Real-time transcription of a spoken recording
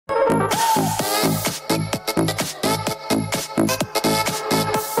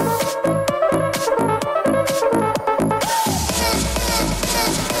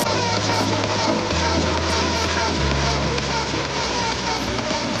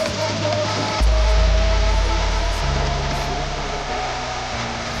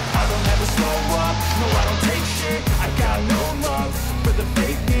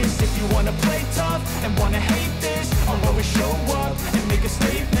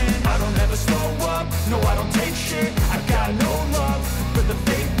No, I don't take shit, I got no love for the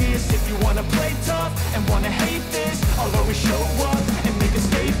fakeness. If you wanna play tough and wanna hate this, I'll always show up and make a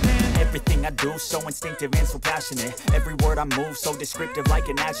statement. Everything I do so instinctive and so passionate. Every word I move so descriptive like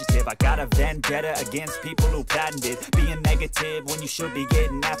an adjective. I got a vendetta against people who patented being negative when you should be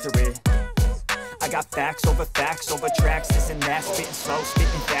getting after it. I got facts over tracks, this and that. Spitting slow,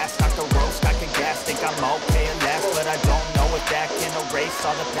 spitting fast, not the roast, I can gas. Think I'm okay at last, but I don't know if that can erase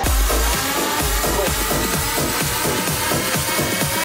all the past.